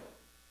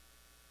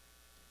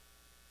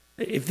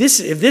 If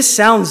this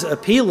sounds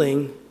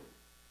appealing,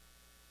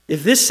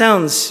 if this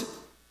sounds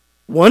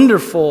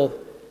wonderful,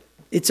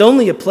 it's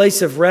only a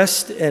place of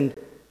rest and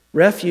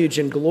refuge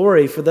and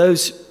glory for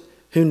those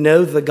who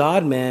know the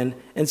God-man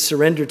and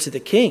surrender to the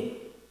King.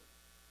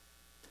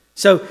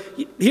 So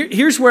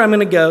here's where I'm going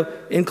to go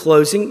in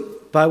closing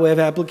by way of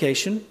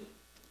application.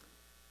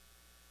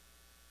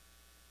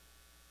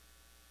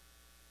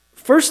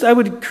 First, I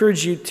would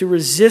encourage you to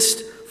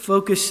resist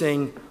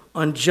focusing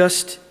on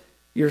just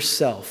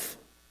yourself.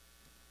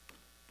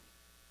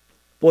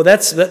 Well,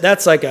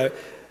 that's like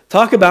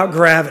talk about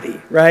gravity,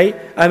 right?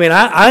 I mean,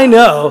 I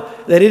know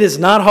that it is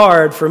not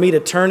hard for me to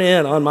turn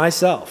in on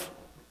myself.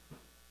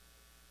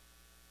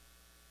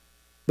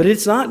 But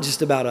it's not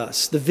just about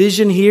us. The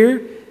vision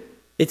here,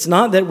 it's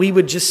not that we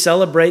would just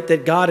celebrate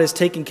that God has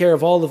taken care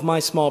of all of my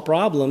small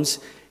problems.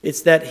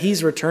 It's that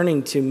he's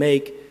returning to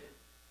make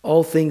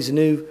all things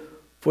new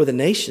for the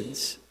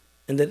nations,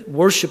 and that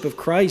worship of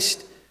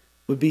Christ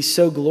would be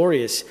so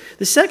glorious.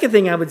 The second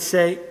thing I would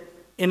say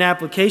in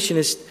application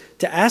is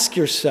to ask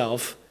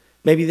yourself,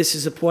 maybe this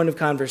is a point of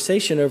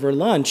conversation over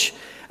lunch,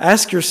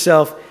 ask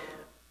yourself,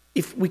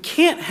 if we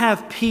can't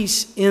have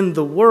peace in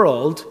the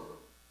world,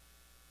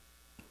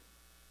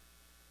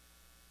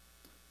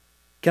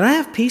 can I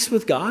have peace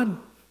with God?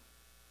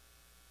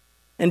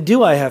 And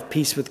do I have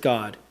peace with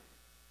God?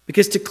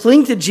 Because to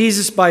cling to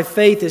Jesus by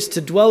faith is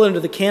to dwell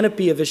under the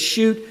canopy of a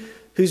shoot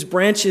whose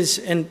branches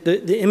and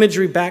the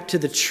imagery back to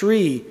the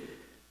tree,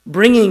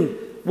 bringing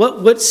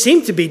what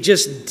seemed to be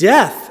just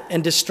death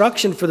and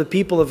destruction for the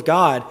people of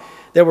God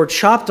that were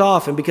chopped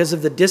off, and because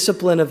of the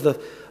discipline of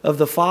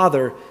the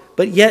Father,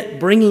 but yet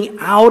bringing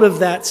out of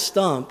that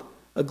stump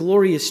a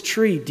glorious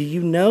tree. Do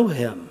you know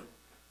him?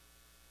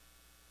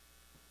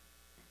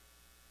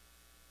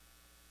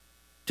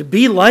 To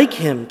be like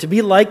him, to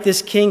be like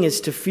this king,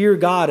 is to fear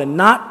God and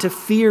not to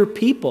fear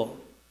people.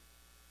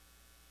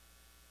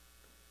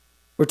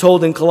 We're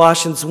told in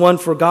Colossians 1,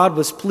 for God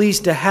was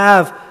pleased to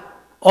have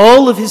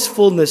all of his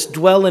fullness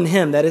dwell in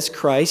him, that is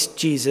Christ,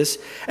 Jesus,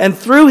 and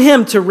through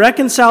him to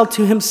reconcile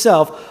to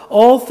himself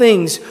all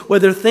things,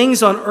 whether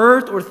things on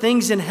earth or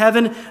things in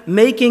heaven,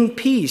 making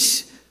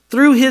peace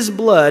through his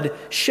blood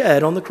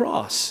shed on the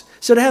cross.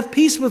 So to have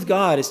peace with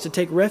God is to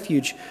take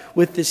refuge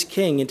with this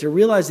king and to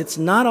realize it's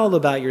not all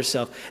about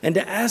yourself, and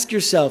to ask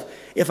yourself,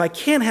 if I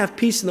can't have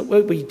peace in the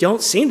way we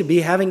don't seem to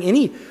be having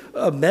any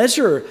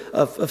measure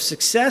of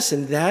success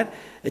in that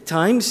at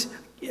times,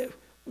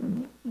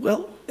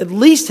 well, at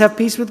least have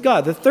peace with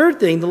God. The third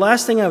thing, the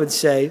last thing I would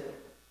say,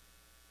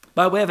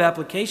 by way of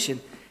application,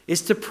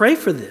 is to pray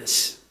for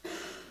this.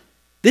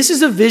 This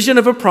is a vision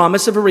of a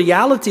promise of a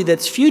reality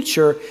that's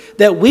future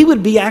that we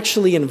would be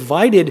actually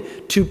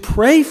invited to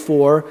pray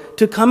for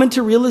to come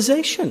into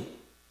realization.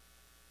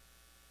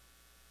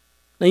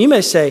 Now you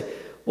may say,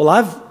 well,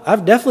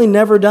 I've definitely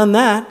never done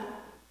that.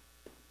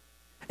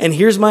 And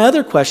here's my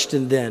other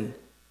question then.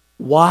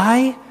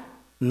 Why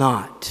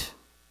not?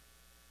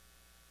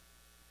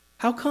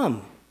 How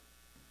come?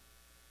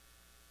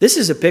 This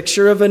is a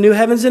picture of a new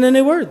heavens and a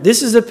new earth.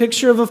 This is a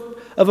picture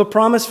of a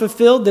promise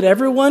fulfilled that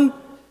everyone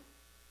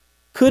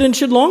could and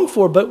should long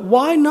for. But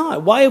why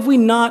not? Why have we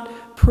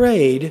not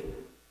prayed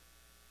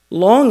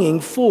longing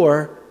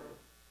for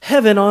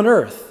heaven on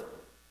earth?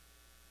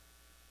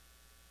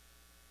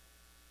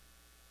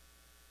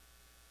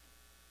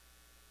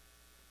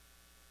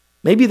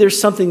 Maybe there's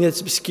something that's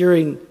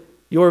obscuring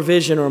your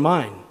vision or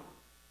mine.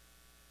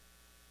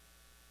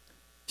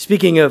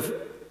 Speaking of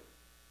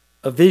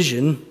a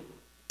vision.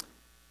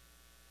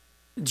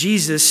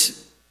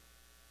 Jesus,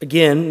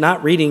 again,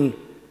 not reading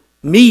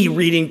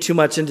too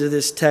much into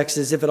this text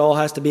as if it all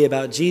has to be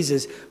about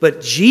Jesus,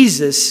 but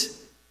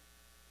Jesus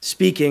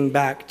speaking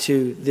back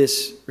to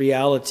this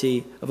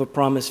reality of a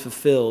promise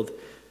fulfilled.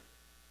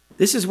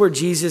 This is where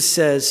Jesus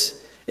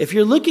says, if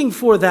you're looking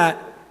for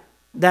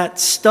that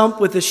stump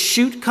with a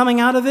shoot coming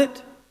out of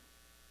it,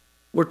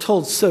 we're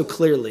told so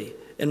clearly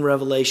in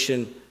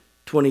Revelation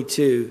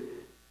 22,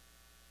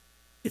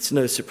 it's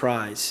no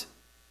surprise.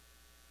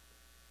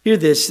 Hear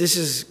this. This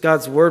is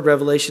God's word,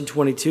 Revelation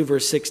 22,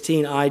 verse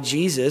 16. I,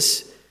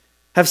 Jesus,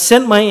 have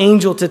sent my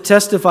angel to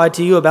testify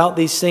to you about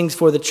these things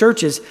for the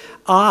churches.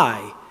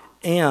 I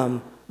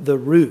am the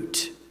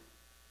root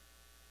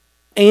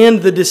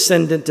and the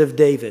descendant of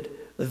David,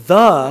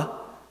 the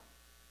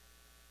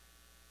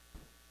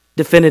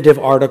definitive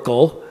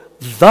article,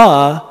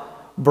 the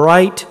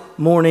bright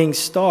morning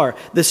star.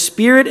 The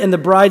Spirit and the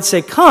bride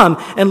say, come,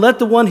 and let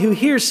the one who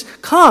hears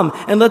come,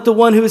 and let the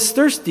one who is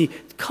thirsty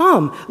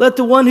come. Let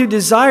the one who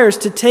desires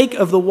to take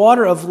of the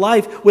water of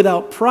life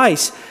without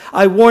price.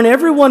 I warn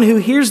everyone who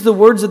hears the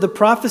words of the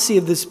prophecy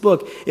of this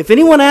book. If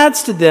anyone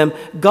adds to them,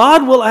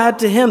 God will add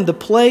to him the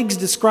plagues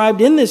described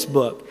in this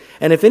book.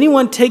 And if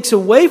anyone takes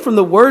away from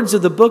the words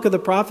of the book of the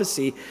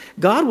prophecy,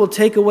 God will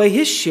take away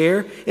his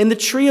share in the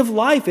tree of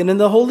life and in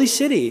the holy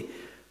city,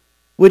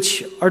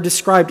 which are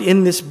described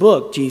in this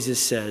book, Jesus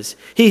says.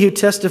 He who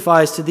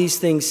testifies to these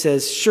things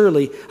says,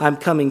 surely I'm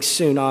coming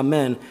soon.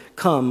 Amen.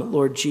 Come,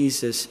 Lord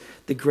Jesus.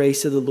 The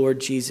grace of the Lord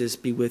Jesus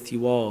be with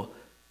you all.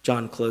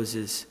 John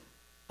closes.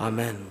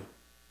 Amen.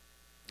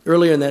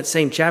 Earlier in that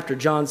same chapter,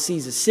 John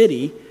sees a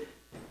city,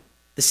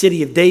 the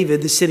city of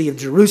David, the city of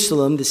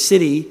Jerusalem, the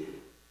city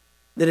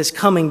that is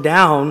coming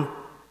down,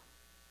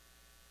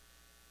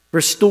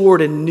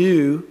 restored and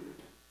new.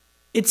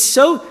 It's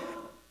so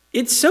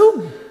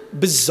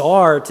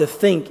bizarre to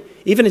think,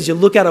 even as you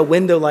look out a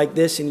window like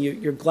this and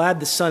you're glad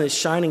the sun is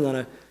shining on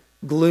a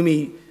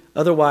gloomy,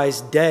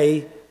 otherwise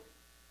day.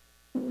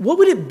 What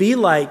would it be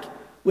like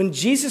when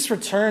Jesus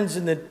returns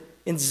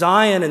in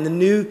Zion and the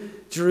new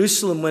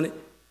Jerusalem, when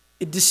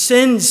it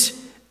descends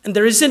and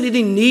there isn't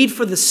any need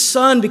for the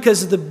sun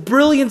because of the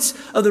brilliance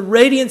of the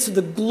radiance of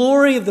the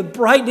glory of the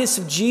brightness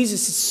of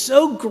Jesus? It's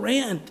so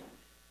grand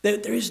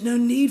that there is no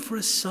need for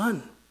a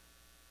sun.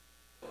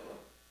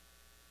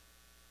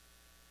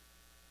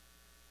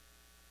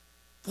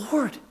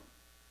 Lord,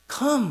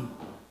 come,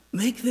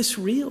 make this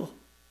real.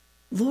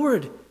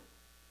 Lord,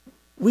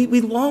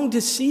 we long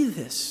to see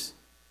this.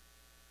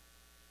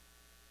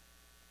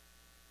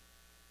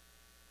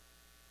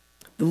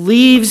 The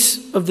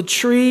leaves of the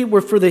tree were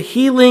for the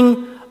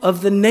healing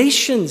of the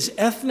nations,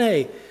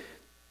 ethne.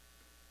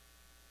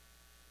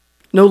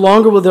 No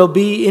longer will there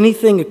be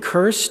anything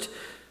accursed,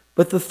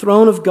 but the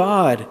throne of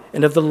God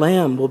and of the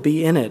Lamb will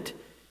be in it,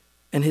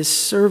 and his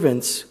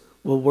servants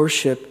will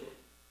worship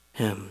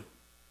him.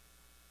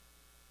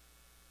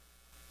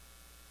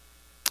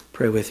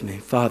 Pray with me.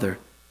 Father,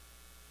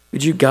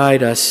 would you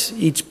guide us,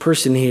 each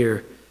person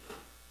here,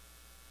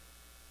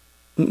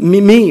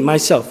 me,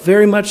 myself,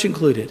 very much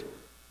included.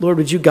 Lord,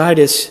 would you guide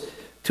us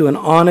to an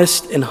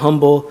honest and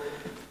humble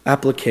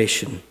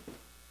application?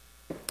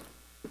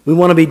 We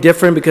want to be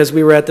different because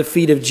we were at the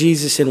feet of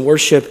Jesus in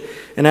worship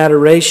and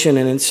adoration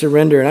and in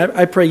surrender. And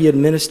I pray you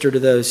administer to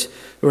those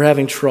who are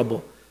having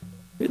trouble,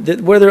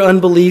 that whether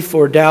unbelief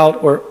or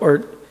doubt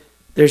or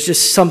there's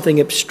just something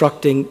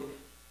obstructing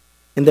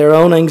in their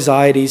own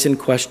anxieties and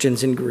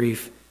questions and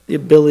grief, the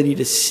ability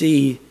to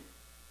see,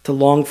 to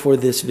long for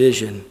this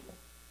vision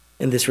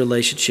in this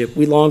relationship.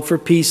 We long for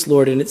peace,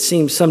 Lord, and it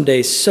seems some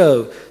days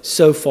so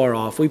far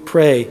off. We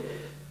pray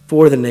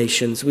for the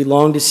nations. We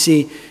long to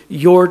see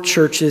your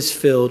churches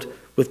filled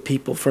with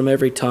people from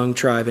every tongue,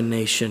 tribe, and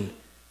nation.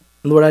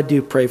 And Lord, I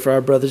do pray for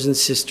our brothers and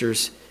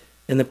sisters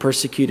in the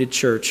persecuted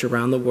church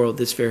around the world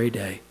this very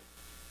day.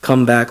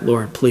 Come back,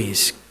 Lord,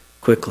 please,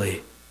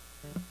 quickly,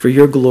 for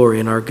your glory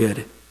and our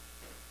good.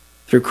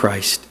 Through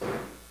Christ.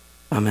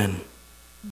 Amen.